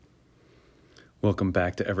Welcome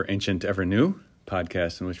back to Ever Ancient, Ever New,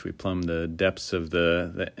 podcast in which we plumb the depths of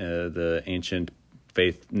the ancient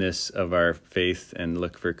faithness of our faith and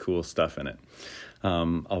look for cool stuff in it.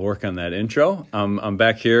 I'll work on that intro. I'm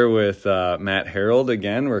back here with Matt Harold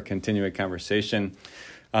again. We're continuing a conversation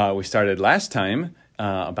we started last time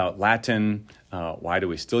about Latin. Why do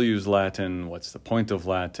we still use Latin? What's the point of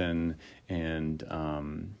Latin?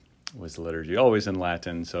 And was the liturgy always in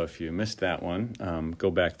Latin? So if you missed that one, go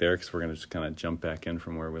back there because we're going to just kind of jump back in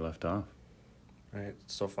from where we left off. Right.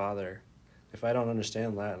 So, Father, if I don't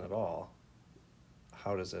understand Latin at all,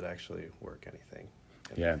 how does it actually work anything?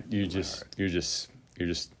 You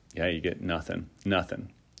get nothing.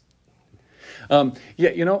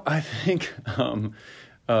 I think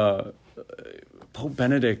Pope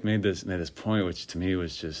Benedict made this point, which to me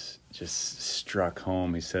was just struck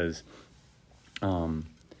home. He says,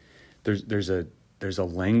 there's a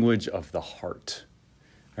language of the heart.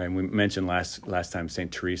 Right? And we mentioned last time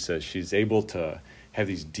Saint Teresa. She's able to have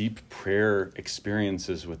these deep prayer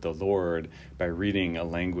experiences with the Lord by reading a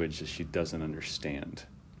language that she doesn't understand.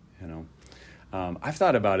 I've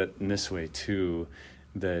thought about it in this way too,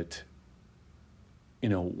 that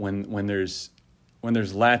when there's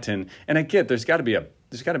Latin, and I get there's got to be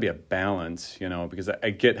a balance, because I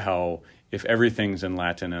get how if everything's in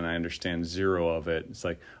Latin and I understand zero of it, it's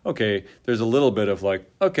like, okay, there's a little bit of like,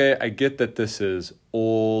 okay, I get that this is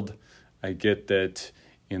old. I get that,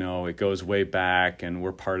 it goes way back and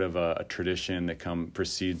we're part of a tradition that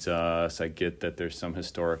precedes us. I get that there's some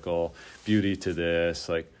historical beauty to this.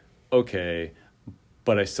 Like, okay,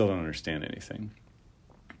 but I still don't understand anything.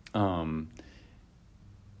 And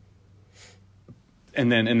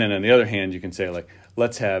then on the other hand, you can say like,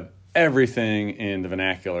 let's have everything in the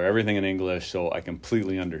vernacular, everything in English, so I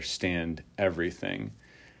completely understand everything.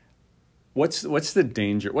 What's the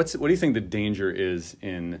danger? What do you think the danger is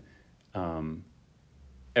in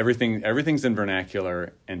everything's in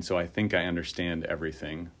vernacular, and so I think I understand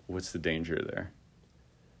everything. What's the danger there?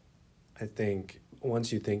 I think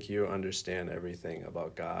once you think you understand everything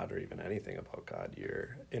about God or even anything about God,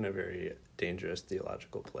 you're in a very dangerous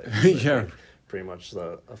theological place. Yeah. Pretty much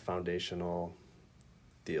a foundational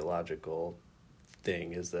theological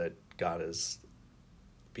thing is that God is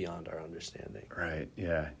beyond our understanding. Right.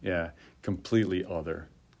 Yeah. Completely other.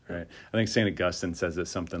 Right. I think St. Augustine says it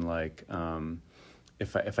something like,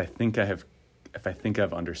 if I think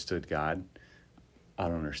I've understood God, I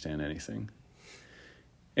don't understand anything.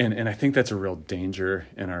 And I think that's a real danger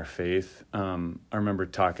in our faith. I remember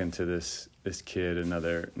talking to this kid,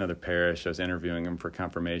 another parish. I was interviewing him for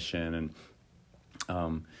confirmation,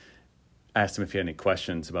 and asked him if he had any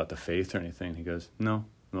questions about the faith or anything. He goes, no.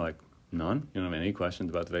 I'm like, none? You don't have any questions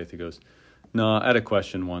about the faith? He goes, no, I had a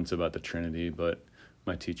question once about the Trinity, but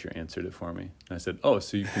my teacher answered it for me. And I said, oh,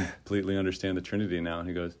 so you completely understand the Trinity now? And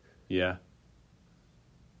he goes, yeah.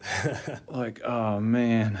 Like, oh,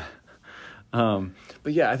 man.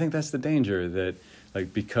 But yeah, I think that's the danger, that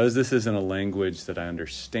like, because this isn't a language that I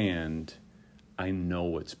understand, I know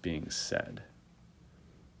what's being said.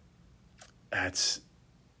 That's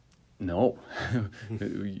no.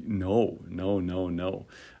 No.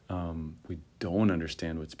 We don't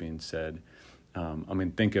understand what's being said.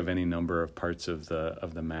 Think of any number of parts of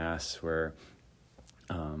the Mass where,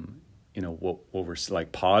 we'll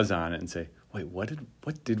like pause on it and say, wait, what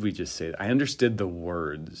did we just say? I understood the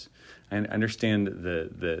words. I understand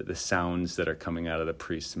the sounds that are coming out of the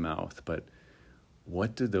priest's mouth, but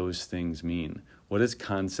what do those things mean? What does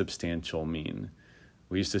consubstantial mean?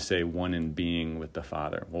 We used to say one in being with the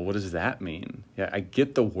Father. Well, what does that mean? Yeah, I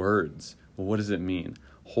get the words. Well, what does it mean?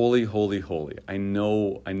 Holy, holy, holy. I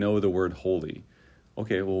know the word holy.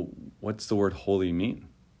 Okay, well, what's the word holy mean?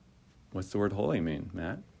 What's the word holy mean,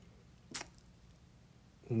 Matt?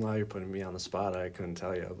 Now you're putting me on the spot. I couldn't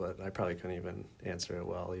tell you, but I probably couldn't even answer it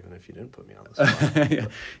well, even if you didn't put me on the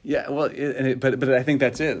spot. Yeah. Well, but I think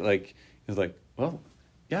that's it. Like, it's like, well,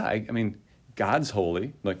 yeah. I mean, God's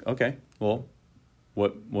holy. Like, okay, well,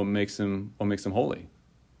 what makes him holy?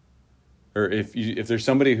 Or if there's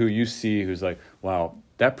somebody who you see who's like, wow,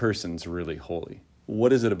 that person's really holy.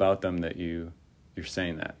 What is it about them that you're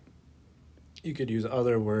saying that? You could use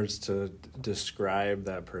other words to describe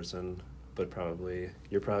that person, but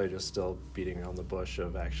you're probably just still beating around the bush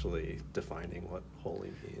of actually defining what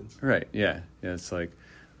holy means. Right. Yeah. It's like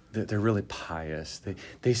they're really pious.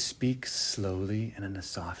 They speak slowly and in a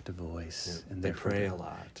soft voice, and they pray a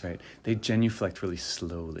lot. Right. They genuflect really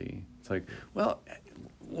slowly. It's like, well,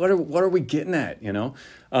 what are we getting at?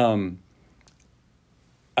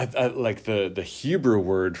 I like the Hebrew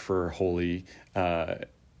word for holy.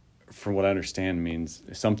 From what I understand, means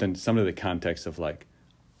something to the context of like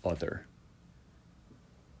other.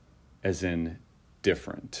 as in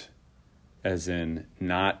different, as in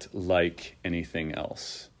not like anything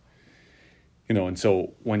else. And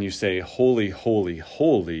so when you say holy, holy,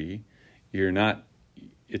 holy,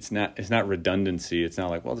 it's not redundancy. It's not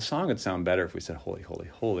like, well, the song would sound better if we said holy, holy,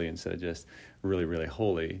 holy instead of just really, really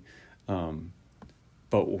holy.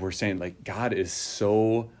 But we're saying, like, God is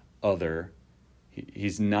so other.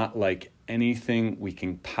 He's not like anything we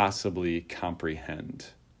can possibly comprehend.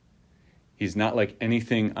 He's not like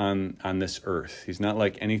anything on this earth. He's not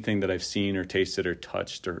like anything that I've seen or tasted or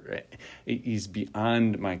touched. He's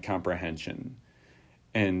beyond my comprehension.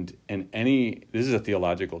 And this is a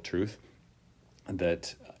theological truth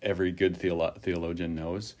that every good theologian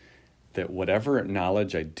knows, that whatever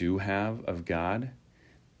knowledge I do have of God,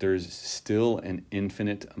 there's still an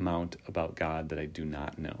infinite amount about God that I do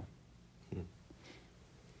not know.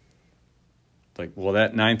 Like, well,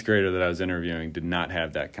 that ninth grader that I was interviewing did not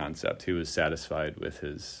have that concept. He was satisfied with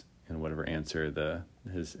his, whatever answer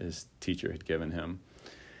his teacher had given him.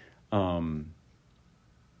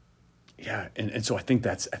 Yeah, and so I think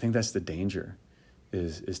that's the danger,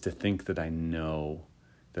 is to think that I know,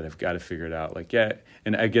 that I've got to figure it out. Like, yeah,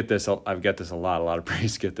 and I've got this a lot. A lot of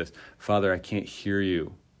priests get this. Father, I can't hear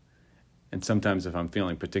you. And sometimes if I'm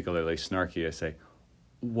feeling particularly snarky, I say,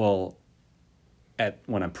 well,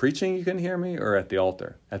 when I'm preaching, you can hear me, or at the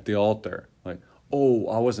altar? At the altar. Like, oh,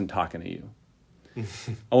 I wasn't talking to you.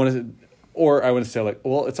 I want to say, like,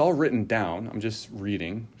 well, it's all written down. I'm just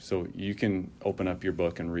reading, so you can open up your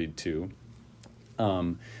book and read too.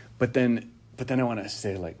 But then I want to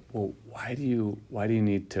say, like, well, why do you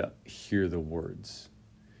need to hear the words?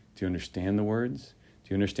 Do you understand the words?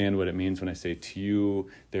 Do you understand what it means when I say, to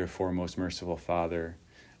you, therefore, most merciful Father,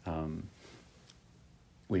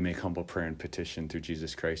 we make humble prayer and petition through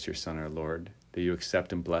Jesus Christ, your Son, our Lord, that you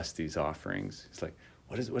accept and bless these offerings. It's like,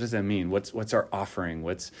 what does that mean? What's our offering?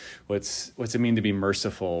 What's it mean to be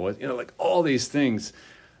merciful? Like all these things.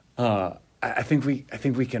 I think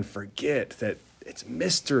we can forget that it's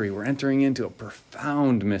mystery. We're entering into a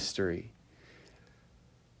profound mystery.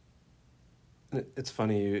 It's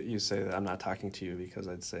funny you say that I'm not talking to you, because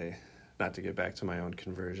I'd say, not to get back to my own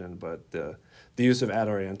conversion, but the use of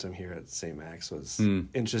adorantum here at St. Max was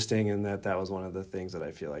interesting, in that was one of the things that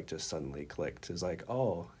I feel like just suddenly clicked. Is like,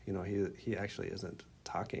 oh, he actually isn't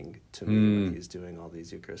talking to me when he's doing all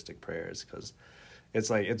these Eucharistic prayers, because it's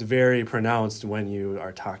like, it's very pronounced when you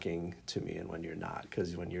are talking to me and when you're not.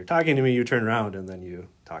 Because when you're talking to me, you turn around and then you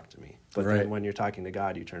talk to me. But then when you're talking to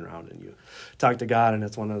God, you turn around and you talk to God. And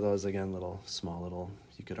it's one of those, again, small,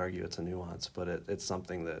 you could argue it's a nuance, but it's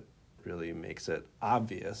something that really makes it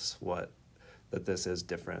obvious that this is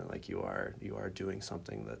different. Like, you are doing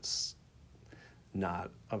something that's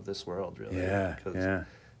not of this world, really. Yeah.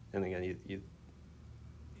 And again, you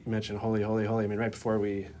mentioned holy, holy, holy. I mean, right before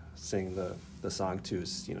we sing the song too,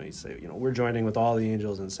 you say, we're joining with all the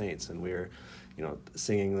angels and saints, and we're,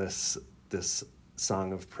 singing this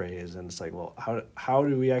song of praise. And it's like, well, how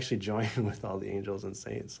do we actually join with all the angels and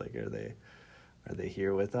saints? Like, are they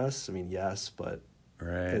here with us? I mean, yes, but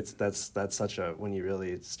right. That's such a, when you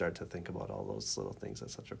really start to think about all those little things,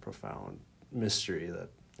 that's such a profound mystery that,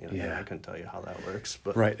 I couldn't tell you how that works.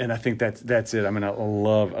 But right, and I think that's it. I mean, I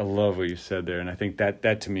love what you said there, and I think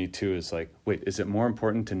that to me too is like, wait, is it more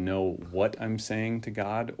important to know what I'm saying to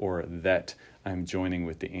God, or that I'm joining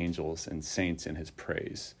with the angels and saints in His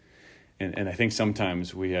praise? And I think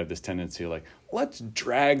sometimes we have this tendency, like, let's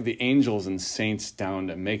drag the angels and saints down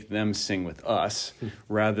to make them sing with us,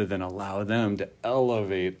 rather than allow them to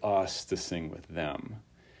elevate us to sing with them.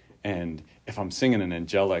 And if I'm singing an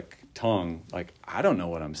angelic tongue, like, I don't know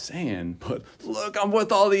what I'm saying, but look, I'm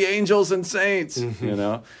with all the angels and saints,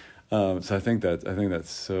 So I think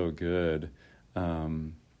that's so good.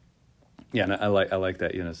 And I like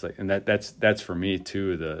that, it's like, and that's for me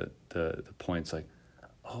too, the points, like,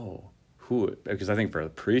 oh, because I think for a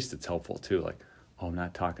priest it's helpful too, like, oh, I'm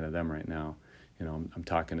not talking to them right now, I'm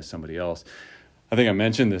talking to somebody else. I think I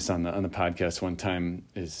mentioned this on the podcast one time,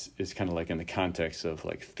 is kind of like in the context of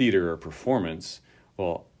like theater or performance.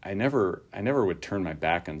 Well, I never would turn my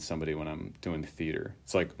back on somebody when I'm doing theater.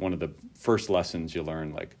 It's like one of the first lessons you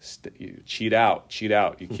learn, like, you cheat out.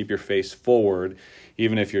 You keep your face forward,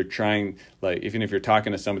 even if you're talking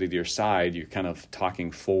to somebody to your side, you're kind of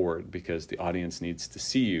talking forward, because the audience needs to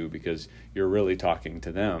see you, because you're really talking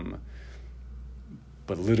to them.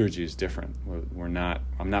 But liturgy is different.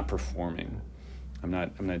 I'm not performing. I'm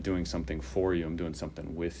not doing something for you. I'm doing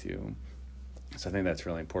something with you. So I think that's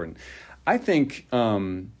really important. I think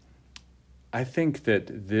that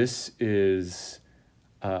this is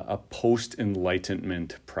a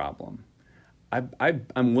post-Enlightenment problem.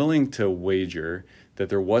 I'm willing to wager that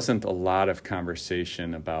there wasn't a lot of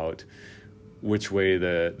conversation about which way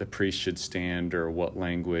the priest should stand or what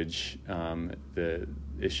language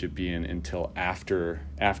it should be in until after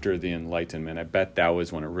the Enlightenment. I bet that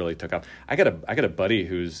was when it really took off. I got a buddy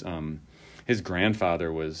who's his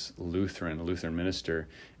grandfather was a Lutheran minister,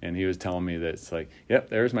 and he was telling me that it's like, yep,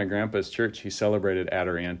 there's my grandpa's church. He celebrated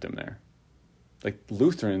Adorantum there. Like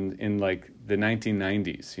Lutheran in like the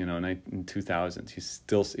 1990s, in 2000s,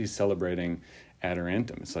 he's celebrating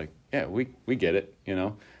Adorantum. It's like, yeah, we get it,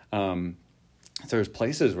 So there's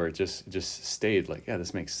places where it just stayed like, yeah,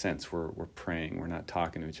 this makes sense. We're praying. We're not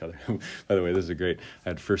talking to each other. By the way, this is great. I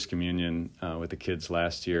had First Communion with the kids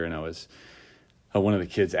last year, and I was one of the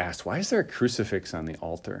kids asked, "Why is there a crucifix on the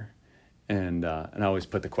altar?" And I always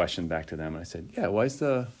put the question back to them. And I said, "Yeah, why is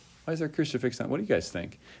there a crucifix on? What do you guys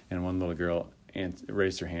think?" And one little girl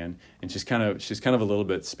raised her hand, and she's kind of a little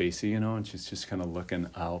bit spacey, and she's just kind of looking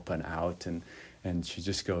up and out, and she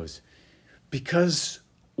just goes, "Because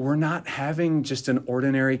we're not having just an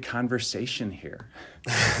ordinary conversation here."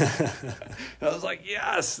 I was like,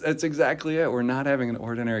 yes, that's exactly it. We're not having an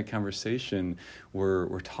ordinary conversation.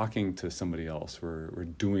 We're talking to somebody else. We're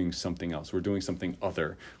doing something else. We're doing something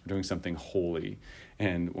other. We're doing something holy.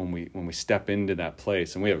 And when we step into that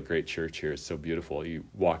place, and we have a great church here, it's so beautiful. You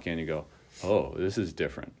walk in, you go, oh, this is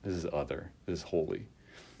different. This is other. This is holy.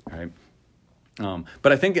 All right.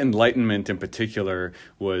 But I think Enlightenment in particular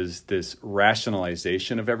was this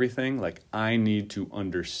rationalization of everything. Like, I need to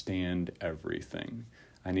understand everything.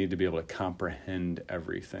 I need to be able to comprehend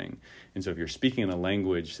everything. And so if you're speaking in a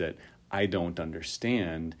language that I don't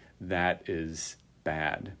understand, that is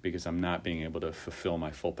bad, because I'm not being able to fulfill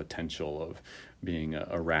my full potential of being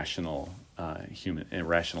a rational human, a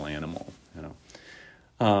rational animal,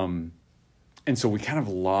 And so we kind of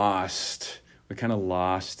lost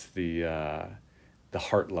the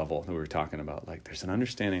heart level that we were talking about. Like, there's an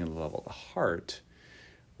understanding of the level of the heart,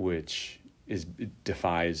 which it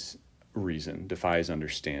defies reason, defies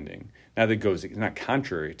understanding. Now that goes, it's not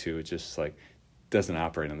contrary to, it just like doesn't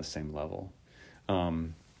operate on the same level.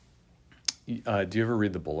 Do you ever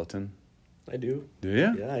read the Bulletin? I do. Do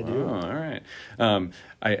you? Yeah, I do. Oh, all right.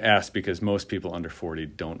 I asked because most people under 40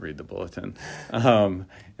 don't read the Bulletin.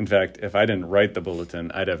 In fact, if I didn't write the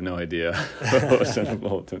Bulletin, I'd have no idea what was in the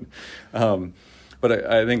Bulletin. But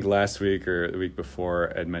I think last week or the week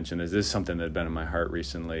before I'd mentioned this is something that had been in my heart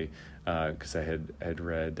recently, because I had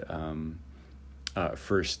read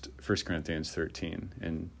First Corinthians 13.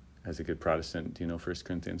 And as a good Protestant, do you know 1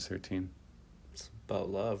 Corinthians 13? It's about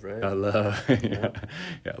love, right? Love. Yeah.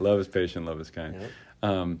 Love is patient, love is kind.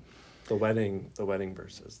 Yep. The wedding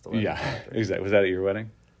verses. Topic. Exactly. Was that at your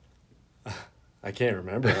wedding? I can't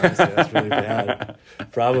remember, honestly. That's really bad.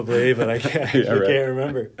 Probably, but I can't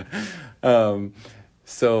remember. But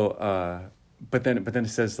then it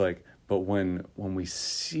says, like, but when we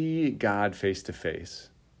see God face to face,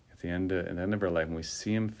 at the end of our life, when we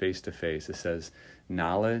see him face to face, it says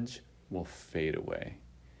knowledge will fade away,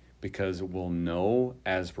 because we'll know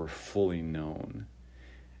as we're fully known.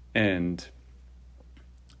 And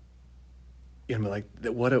like,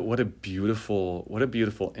 what a beautiful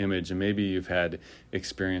image. And maybe you've had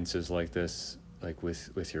experiences like this, like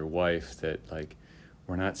with your wife, that like,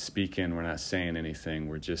 we're not speaking, we're not saying anything,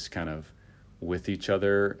 we're just kind of with each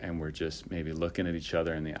other, and we're just maybe looking at each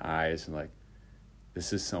other in the eyes, and like,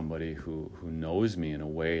 this is somebody who knows me in a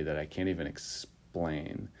way that I can't even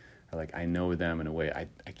explain, or like, I know them in a way I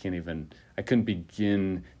couldn't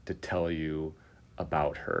begin to tell you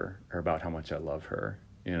about her, or about how much I love her.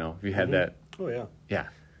 Have you had that? Oh yeah. Yeah.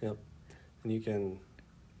 Yep. And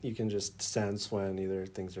you can just sense when either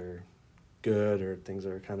things are good or things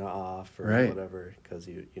are kind of off or whatever, because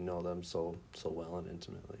you know them so well and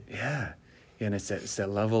intimately. Yeah. And it's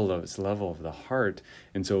that level of the heart.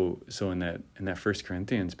 And so in that 1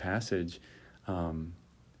 Corinthians passage,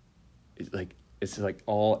 it's like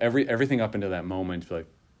everything up into that moment, like,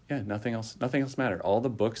 yeah, nothing else mattered. All the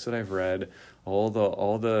books that I've read, all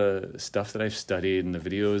the stuff that I've studied, and the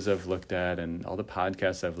videos I've looked at, and all the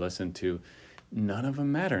podcasts I've listened to, none of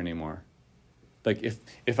them matter anymore. Like,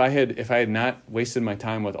 if I had not wasted my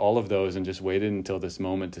time with all of those and just waited until this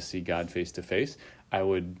moment to see God face to face, I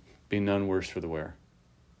would be none worse for the wear.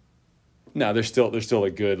 Now, there's still a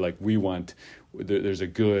good, like, there's a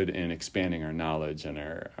good in expanding our knowledge and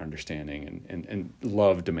our understanding, and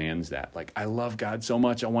love demands that. Like, I love God so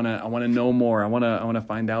much, I want to know more, I want to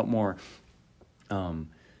find out more.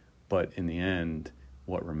 But in the end,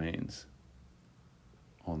 what remains?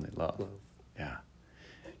 Only love. Yeah.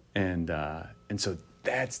 And so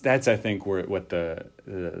that's I think what the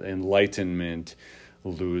Enlightenment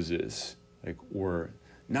loses, like we're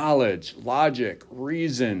knowledge, logic,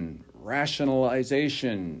 reason,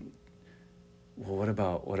 rationalization. Well, what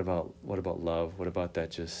about love? What about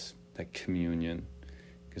that communion?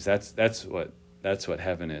 Because that's what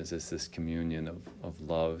heaven is. It's this communion of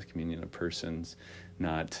love, communion of persons,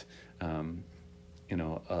 not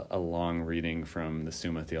a long reading from the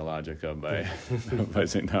Summa Theologica by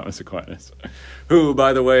St. Thomas Aquinas, who,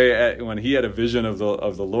 by the way, when he had a vision of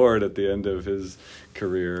the Lord at the end of his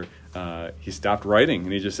career, he stopped writing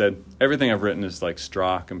and he just said, "Everything I've written is like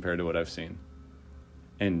straw compared to what I've seen."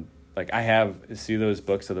 And like see those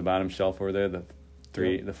books at the bottom shelf over there, the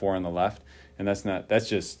four on the left, and that's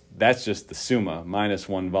just the Summa minus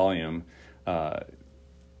one volume, and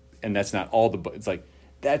that's not all the books. It's like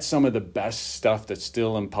that's some of the best stuff that's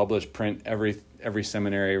still in published print. Every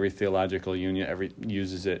seminary, every theological union,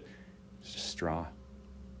 uses it. It's just straw.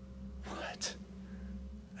 What?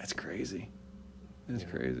 That's crazy. That's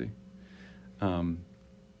crazy.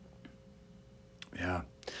 Yeah.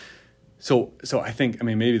 So I think,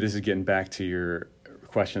 maybe this is getting back to your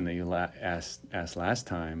question that you asked last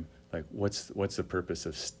time. Like, what's the purpose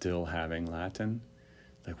of still having Latin?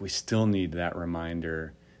 Like, we still need that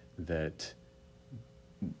reminder that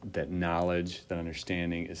knowledge, that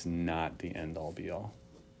understanding is not the end all be all.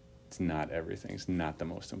 It's not everything. It's not the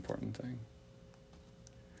most important thing.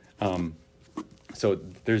 So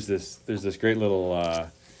there's this great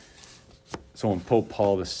little. So when Pope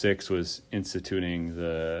Paul VI was instituting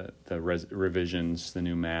the revisions, the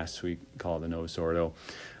new Mass, we call it the Novus Ordo,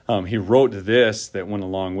 he wrote this that went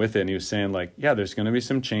along with it, and he was saying, like, yeah, there's going to be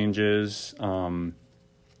some changes, and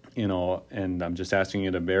I'm just asking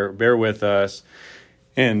you to bear with us.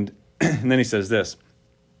 And then he says this: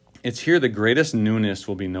 "It's here the greatest newness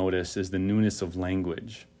will be noticed is the newness of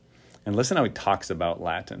language." And listen how he talks about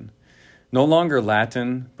Latin. "No longer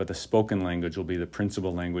Latin, but the spoken language will be the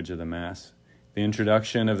principal language of the Mass. The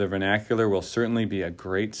introduction of the vernacular will certainly be a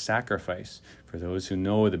great sacrifice for those who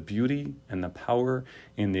know the beauty and the power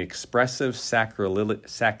in the expressive sacrality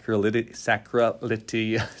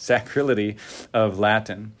of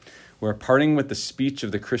Latin. We're parting with the speech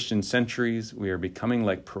of the Christian centuries. We are becoming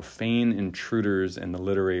like profane intruders in the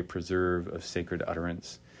literary preserve of sacred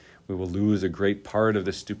utterance. We will lose a great part of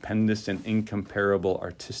the stupendous and incomparable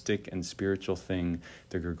artistic and spiritual thing,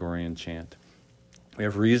 the Gregorian chant. We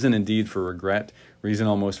have reason indeed for regret, reason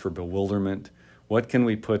almost for bewilderment. What can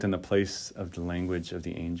we put in the place of the language of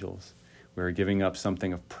the angels? We are giving up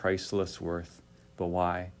something of priceless worth. But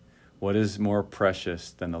why? What is more precious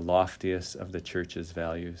than the loftiest of the Church's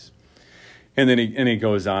values?" And then he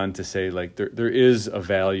goes on to say, like, there is a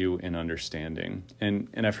value in understanding. And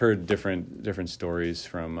I've heard different stories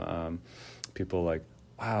from people like,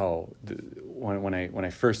 wow, when I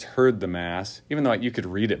first heard the Mass, even though you could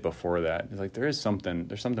read it before that, it's like there's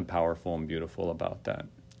something powerful and beautiful about that,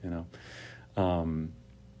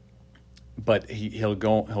 But he'll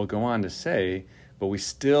go on to say, but we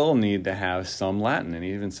still need to have some Latin, and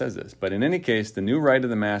he even says this. "But in any case, the new rite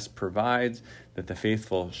of the Mass provides that the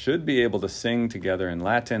faithful should be able to sing together in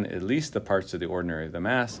Latin at least the parts of the ordinary of the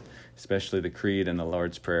Mass, especially the Creed and the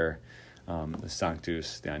Lord's Prayer, the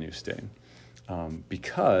Sanctus, the Agnus Dei,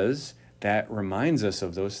 because that reminds us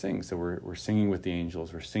of those things, that we're singing with the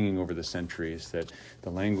angels, we're singing over the centuries, that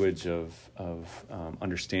the language of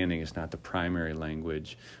understanding is not the primary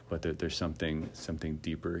language, but that there's something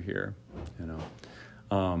deeper here,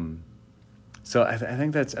 So I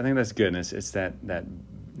think that's good. And it's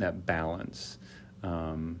that balance.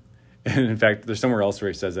 And in fact, there's somewhere else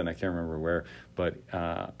where he says it, and I can't remember where, but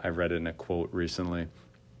I read it in a quote recently.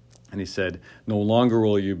 And he said, "No longer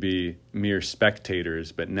will you be mere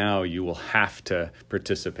spectators, but now you will have to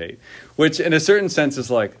participate." Which in a certain sense is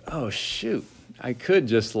like, oh, shoot, I could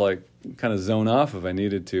just like kind of zone off if I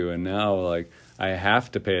needed to. And now like I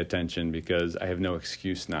have to pay attention because I have no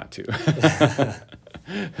excuse not to.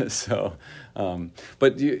 So,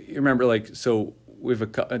 but you remember, like, so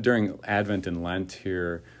during Advent and Lent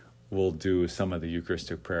here, we'll do some of the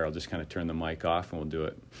Eucharistic prayer. I'll just kind of turn the mic off and we'll do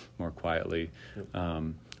it more quietly.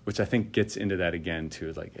 Which I think gets into that again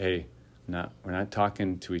too. Like, hey, we're not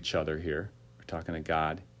talking to each other here. We're talking to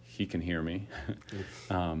God. He can hear me.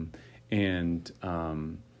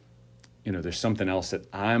 There's something else that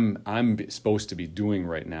I'm supposed to be doing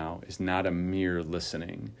right now. Is not a mere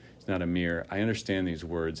listening. It's not a mere, I understand these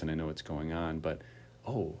words and I know what's going on, but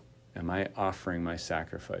am I offering my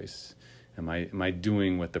sacrifice? Am I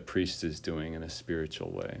doing what the priest is doing in a spiritual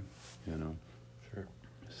way? Sure.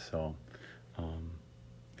 So.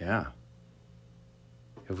 Yeah.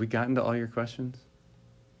 Have we gotten to all your questions?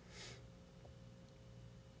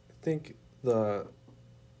 I think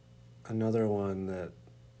another one that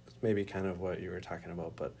maybe kind of what you were talking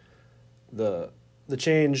about, but the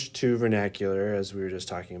change to vernacular, as we were just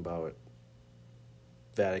talking about,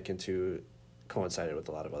 Vatican II coincided with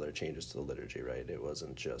a lot of other changes to the liturgy, right? It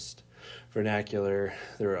wasn't just vernacular.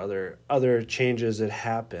 There were other changes that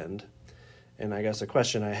happened. And I guess a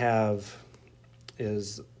question I have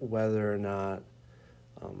is whether or not,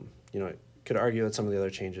 could argue that some of the other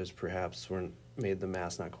changes perhaps made the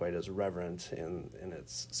Mass not quite as reverent in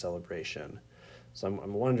its celebration. So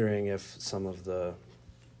I'm wondering if some of the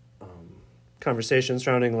conversation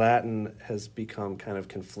surrounding Latin has become kind of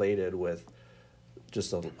conflated with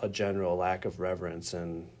just a general lack of reverence,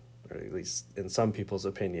 or at least in some people's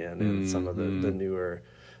opinion, in some of the newer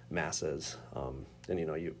masses. And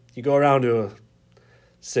you go around to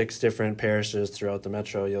 6 different parishes throughout the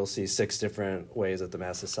metro, you'll see 6 different ways that the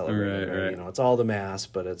Mass is celebrated. Right. It's all the Mass,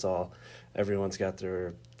 but everyone's got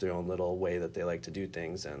their own little way that they like to do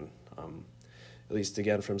things. And at least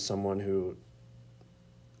again, from someone who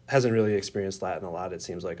hasn't really experienced Latin a lot, it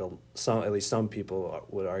seems like at least some people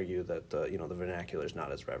would argue that the vernacular is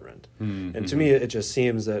not as reverent. Mm-hmm. And to me, it just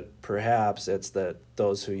seems that perhaps it's that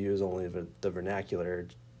those who use only the vernacular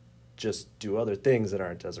just do other things that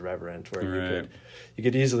aren't as reverent, where you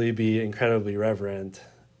could easily be incredibly reverent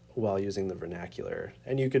while using the vernacular,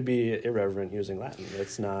 and you could be irreverent using Latin.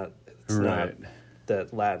 It's not that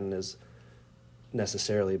Latin is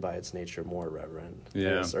necessarily by its nature more reverent.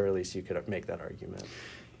 Or at least you could make that argument.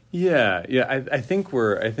 Yeah. I think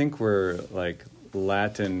we're like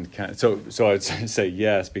Latin kind of, so I'd say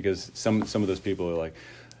yes, because some of those people are like,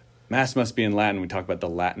 Mass must be in Latin. We talk about the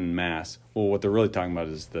Latin Mass. Well, what they're really talking about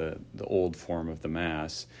is the old form of the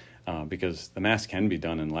Mass, because the Mass can be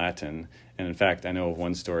done in Latin. And in fact, I know of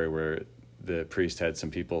one story where the priest had some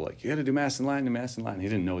people like, you got to do Mass in Latin, He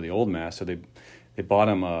didn't know the old Mass, so they bought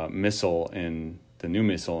him a missal the new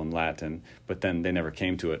missal in Latin, but then they never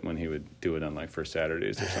came to it when he would do it on like first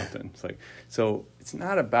Saturdays or something. It's like, so it's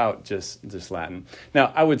not about just Latin.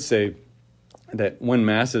 Now, I would say that when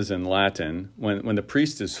Mass is in Latin, when the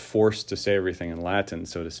priest is forced to say everything in Latin,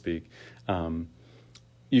 so to speak,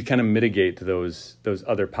 you kind of mitigate those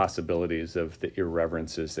other possibilities of the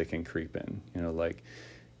irreverences that can creep in.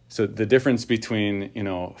 So the difference between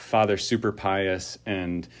Father super pious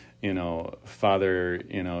and Father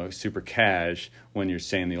super cash when you're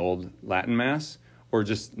saying the old Latin Mass, or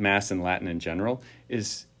just Mass in Latin in general,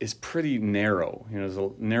 is pretty narrow. There's a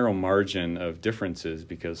narrow margin of differences,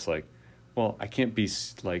 because I can't be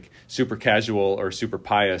like super casual or super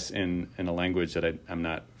pious in a language that I'm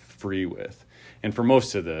not free with. And for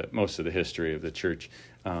most of the history of the Church,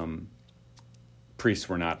 priests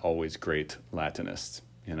were not always great Latinists.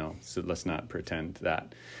 So let's not pretend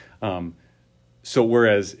that. So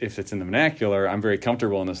whereas if it's in the vernacular, I'm very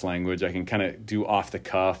comfortable in this language, I can kind of do off the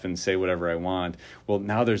cuff and say whatever I want. Well,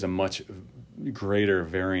 now there's a much greater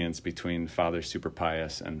variance between Father super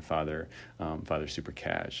pious and Father super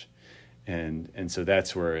cash. And so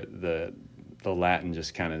that's where the Latin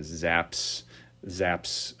just kind of zaps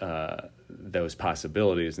those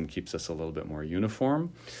possibilities and keeps us a little bit more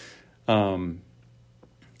uniform. That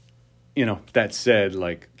said,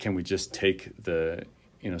 can we just take the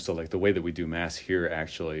way that we do Mass here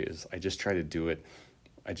actually is I just try to do what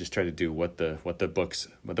the book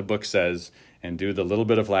says, and do the little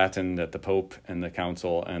bit of Latin that the Pope and the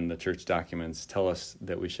Council and the Church documents tell us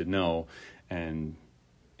that we should know, and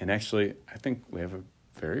actually I think we have a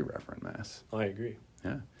very reverent Mass. I agree.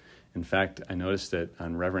 Yeah. In fact, I noticed that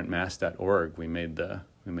on reverentmass.org we made the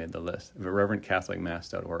list.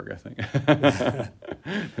 reverentcatholicmass.org, I think.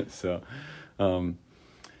 So,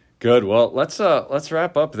 good. Well, let's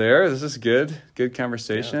wrap up there. This is good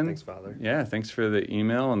conversation. Yeah, thanks, Father. Yeah, thanks for the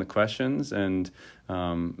email and the questions, and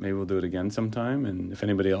maybe we'll do it again sometime. And if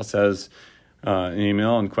anybody else has an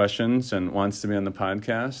email and questions and wants to be on the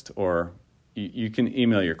podcast, or you can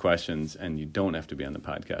email your questions and you don't have to be on the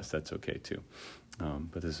podcast. That's okay too.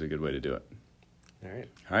 But this is a good way to do it. All right.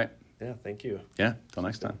 All right. Yeah, thank you. Yeah, till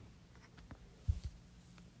next time.